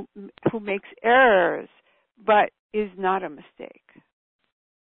who makes errors but is not a mistake.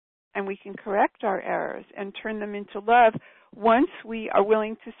 And we can correct our errors and turn them into love once we are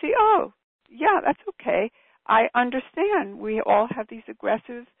willing to see, oh, yeah, that's okay. I understand we all have these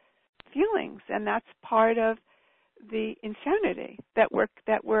aggressive feelings, and that's part of the insanity that we're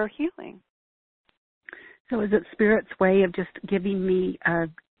healing. So is it Spirit's way of just giving me a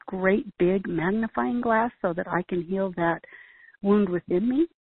great big magnifying glass so that I can heal that wound within me?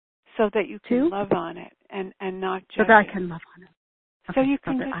 So that you can too? love on it and not judge so that I it. can love on it. So Okay, you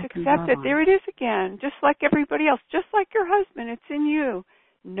can so just accept it. There it is again, just like everybody else, just like your husband. It's in you.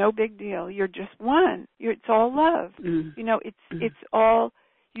 No big deal. You're just one. It's all love. Mm. It's all.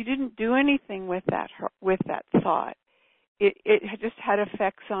 You didn't do anything with that thought. It just had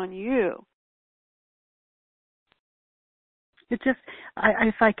effects on you. It just,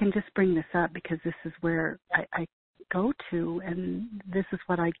 if I can just bring this up, because this is where I go to, and this is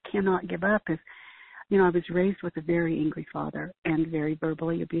what I cannot give up, is, I was raised with a very angry father and very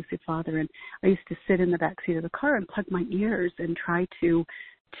verbally abusive father, and I used to sit in the back seat of the car and plug my ears and try to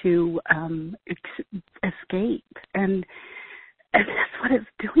escape. And that's what it's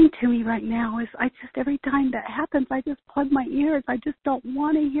doing to me right now, is I just, every time that happens, I just plug my ears. I just don't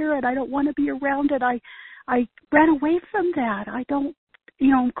want to hear it. I don't want to be around it. I ran away from that. I don't,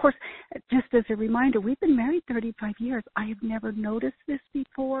 of course, just as a reminder, we've been married 35 years. I have never noticed this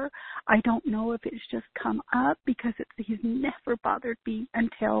before. I don't know if it's just come up because he's never bothered me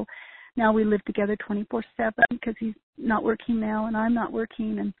until now. We live together 24/7 because he's not working now and I'm not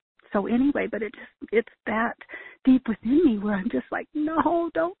working. And so anyway, but it's that deep within me where I'm just like, no,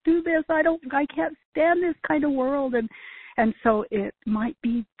 don't do this. I can't stand this kind of world. And so it might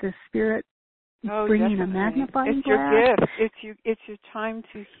be the Spirit bringing definitely. a magnifying glass. It's glass. your gift. It's your time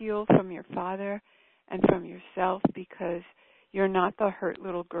to heal from your father and from yourself, because you're not the hurt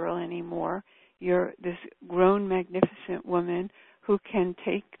little girl anymore. You're this grown, magnificent woman who can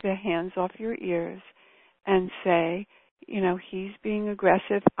take the hands off your ears and say, he's being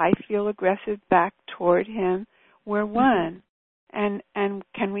aggressive. I feel aggressive back toward him. We're one. And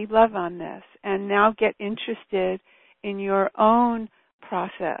can we love on this? And now get interested in your own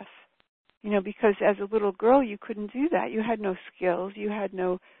process. Because as a little girl, you couldn't do that. You had no skills. You had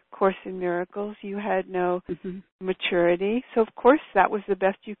no Course in Miracles. You had no maturity. So, of course, that was the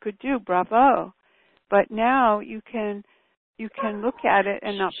best you could do. Bravo. But now you can look at it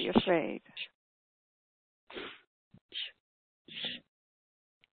and not be afraid.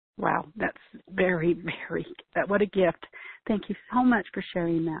 Wow, that's very, very, what a gift. Thank you so much for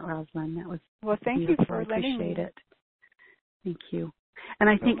sharing that, Rosalind. That was thank beautiful. you for letting me. I appreciate it. Thank you. And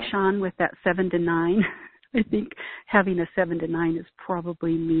I think, Sean, with that 7 to 9, I think having a 7 to 9 is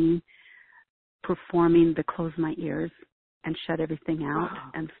probably me performing the close my ears and shut everything out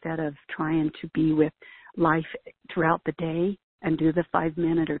instead of trying to be with life throughout the day and do the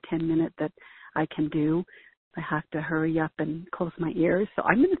 5-minute or 10-minute that I can do. I have to hurry up and close my ears. So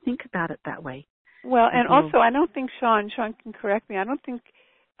I'm going to think about it that way. Well, and also I don't think Sean can correct me. I don't think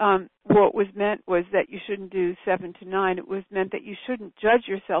what was meant was that you shouldn't do 7 to 9. It was meant that you shouldn't judge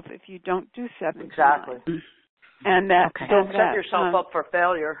yourself if you don't do 7 to 9. Exactly. And that don't set yourself up for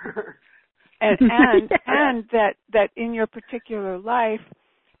failure. and that in your particular life,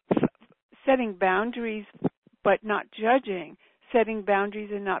 setting boundaries but not judging, setting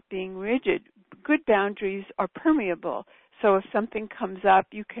boundaries and not being rigid. Good boundaries are permeable. So if something comes up,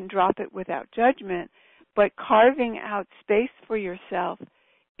 you can drop it without judgment. But carving out space for yourself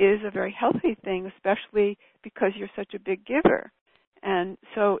is a very healthy thing, especially because you're such a big giver. And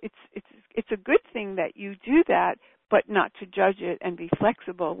so it's a good thing that you do that, but not to judge it and be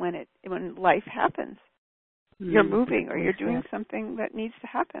flexible when life happens. You're moving or you're doing something that needs to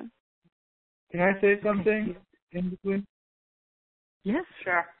happen. Can I say something in between? Yes.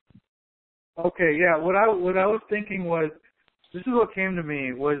 Sure. Okay, yeah. What I was thinking was, this is what came to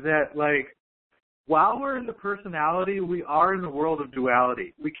me, was that, like, while we're in the personality, we are in the world of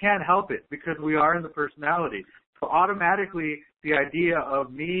duality. We can't help it because we are in the personality. So automatically, the idea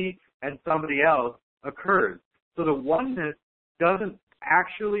of me and somebody else occurs. So the oneness doesn't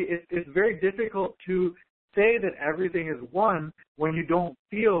actually, it's very difficult to say that everything is one when you don't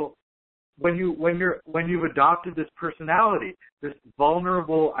feel, when you've adopted this personality, this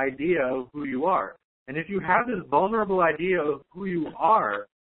vulnerable idea of who you are. And if you have this vulnerable idea of who you are,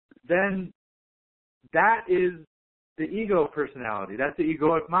 then that is the ego personality. That's the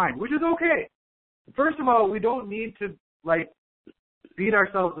egoic mind, which is okay. First of all, we don't need to, like, beat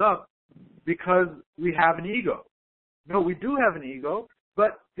ourselves up because we have an ego. No, we do have an ego,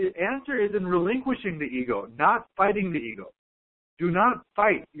 but the answer is in relinquishing the ego, not fighting the ego. Do not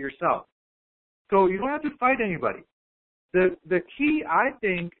fight yourself. So you don't have to fight anybody. The key, I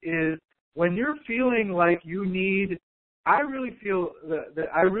think, is when you're feeling like you need, I really feel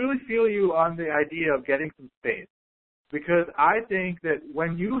you on the idea of getting some space. Because I think that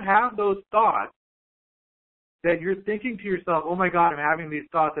when you have those thoughts, that you're thinking to yourself, oh my God, I'm having these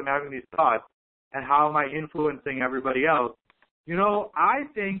thoughts, and how am I influencing everybody else? You know, I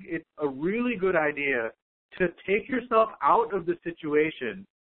think it's a really good idea to take yourself out of the situation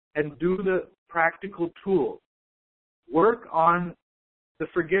and do the practical tools. Work on the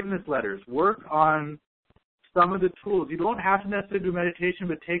forgiveness letters. Work on some of the tools. You don't have to necessarily do meditation,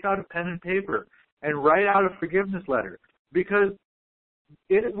 but take out a pen and paper and write out a forgiveness letter, because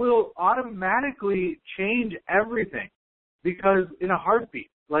it will automatically change everything. Because in a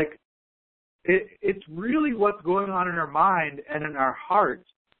heartbeat, like, it's really what's going on in our mind and in our hearts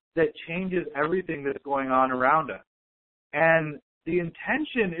that changes everything that's going on around us. And the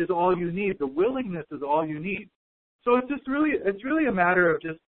intention is all you need. The willingness is all you need. So it's really a matter of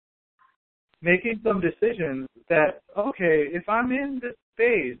just making some decisions that, okay, if I'm in this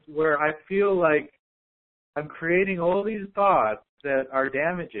phase where I feel like I'm creating all these thoughts that are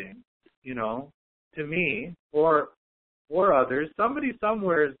damaging, you know, to me or others, somebody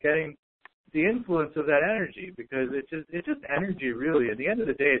somewhere is getting the influence of that energy, because it's just energy, really. At the end of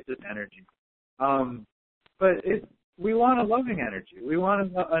the day, it's just energy. But we want a loving energy. We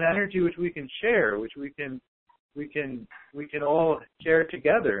want an energy which we can share, which we can all share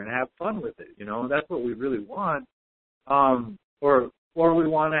together and have fun with it. You know, that's what we really want. Or we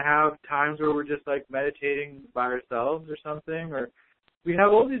want to have times where we're just like meditating by ourselves or something. Or we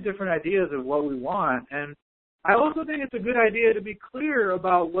have all these different ideas of what we want. And I also think it's a good idea to be clear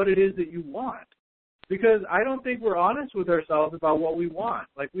about what it is that you want, because I don't think we're honest with ourselves about what we want.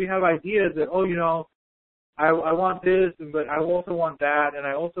 Like, we have ideas that, oh, you know, I want this, but I also want that, and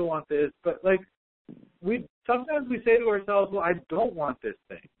I also want this. But, like, sometimes we say to ourselves, well, I don't want this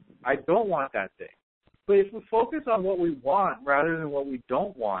thing. I don't want that thing. But if we focus on what we want rather than what we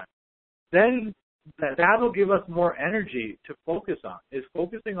don't want, then that'll give us more energy to focus on, is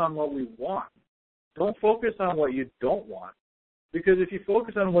focusing on what we want. Don't focus on what you don't want, because if you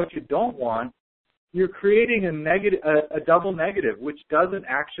focus on what you don't want, you're creating a double negative, which doesn't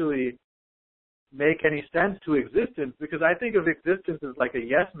actually make any sense to existence, because I think of existence as like a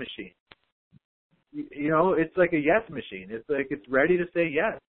yes machine. You know, it's like a yes machine. It's like it's ready to say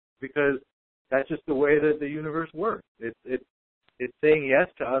yes, because that's just the way that the universe works. It's saying yes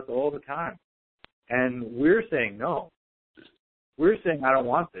to us all the time. And we're saying no. We're saying, I don't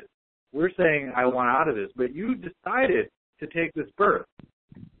want this. We're saying, I want out of this. But you decided to take this birth.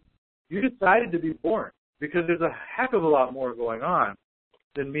 You decided to be born, because there's a heck of a lot more going on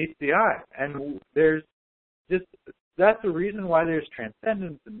than meets the eye. And there's just, that's the reason why there's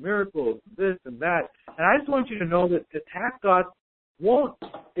transcendence and miracles, this and that. And I just want you to know that attack thoughts won't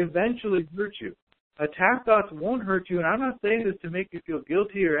eventually hurt you. Attack thoughts won't hurt you, and I'm not saying this to make you feel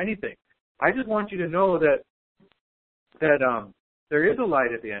guilty or anything. I just want you to know that there is a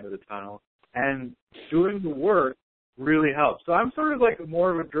light at the end of the tunnel, and doing the work really helps. So I'm sort of like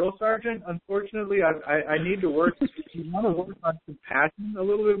more of a drill sergeant. Unfortunately, I need to work. You want to work on compassion a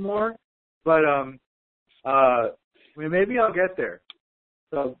little bit more, but maybe I'll get there.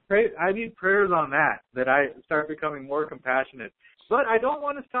 So I need prayers on that I start becoming more compassionate. But I don't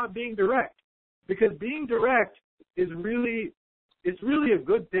want to stop being direct, because being direct is really a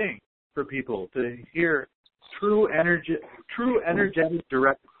good thing for people to hear true energetic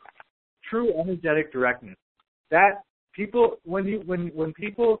directness. That people, when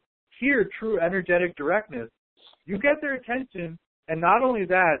people hear true energetic directness, you get their attention, and not only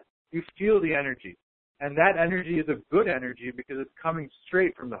that, you feel the energy. And that energy is a good energy because it's coming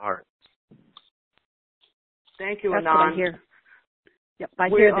straight from the heart. Thank you, That's Anand. what I hear. Yep, I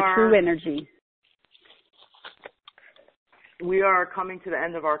hear the true energy. We are coming to the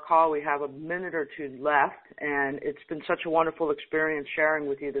end of our call. We have a minute or two left, and it's been such a wonderful experience sharing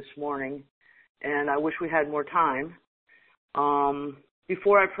with you this morning, and I wish we had more time.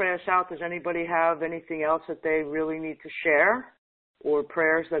 Before I pray us out, does anybody have anything else that they really need to share, or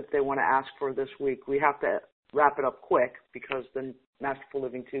prayers that they want to ask for this week? We have to wrap it up quick, because the Masterful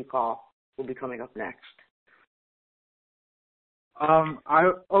Living 2 call will be coming up next.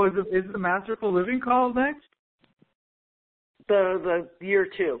 Is the Masterful Living call next? The year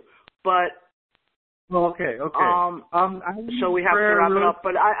 2, but okay. So we have to wrap it up.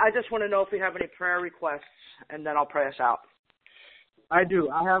 But I just want to know if we have any prayer requests, and then I'll pray us out. I do.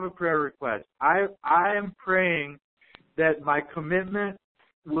 I have a prayer request. I am praying that my commitment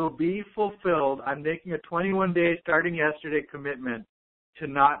will be fulfilled. I'm making a 21-day starting yesterday commitment to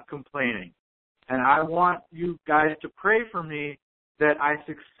not complaining. And I want you guys to pray for me that I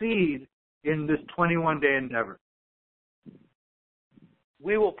succeed in this 21-day endeavor.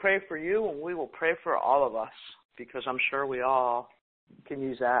 We will pray for you, and we will pray for all of us, because I'm sure we all can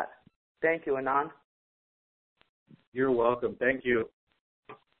use that. Thank you, Anand. You're welcome. Thank you.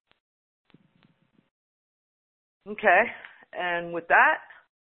 Okay, and with that,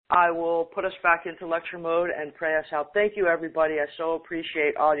 I will put us back into lecture mode and pray us out. Thank you, everybody. I so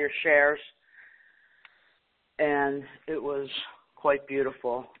appreciate all your shares, and it was quite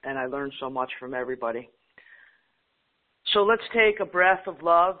beautiful, and I learned so much from everybody. So let's take a breath of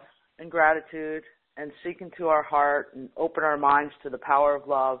love and gratitude and seek into our heart and open our minds to the power of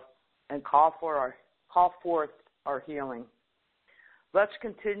love and call forth our healing. Let's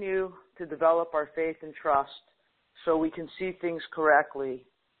continue to develop our faith and trust so we can see things correctly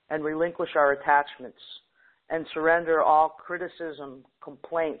and relinquish our attachments and surrender all criticism,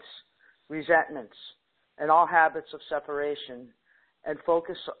 complaints, resentments, and all habits of separation and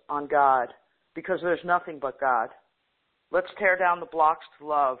focus on God, because there's nothing but God. Let's tear down the blocks to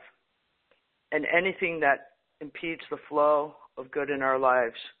love and anything that impedes the flow of good in our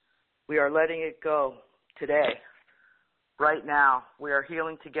lives. We are letting it go today, right now. We are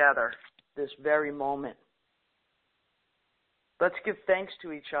healing together this very moment. Let's give thanks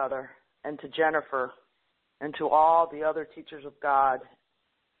to each other and to Jennifer and to all the other teachers of God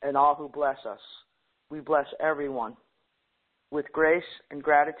and all who bless us. We bless everyone. With grace and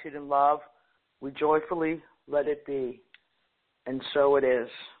gratitude and love, we joyfully let it be. And so it is.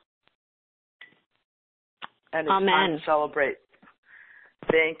 And it's Amen. time to celebrate.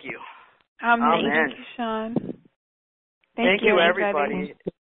 Thank you. Amen. Amen. Thank you, Sean. Thank you, everybody.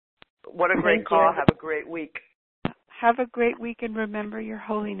 What a great call. Have a great week. Have a great week, and remember your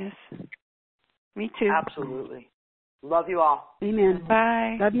holiness. Me too. Absolutely. Love you all. Amen.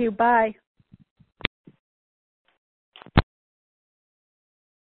 Bye. Love you. Bye.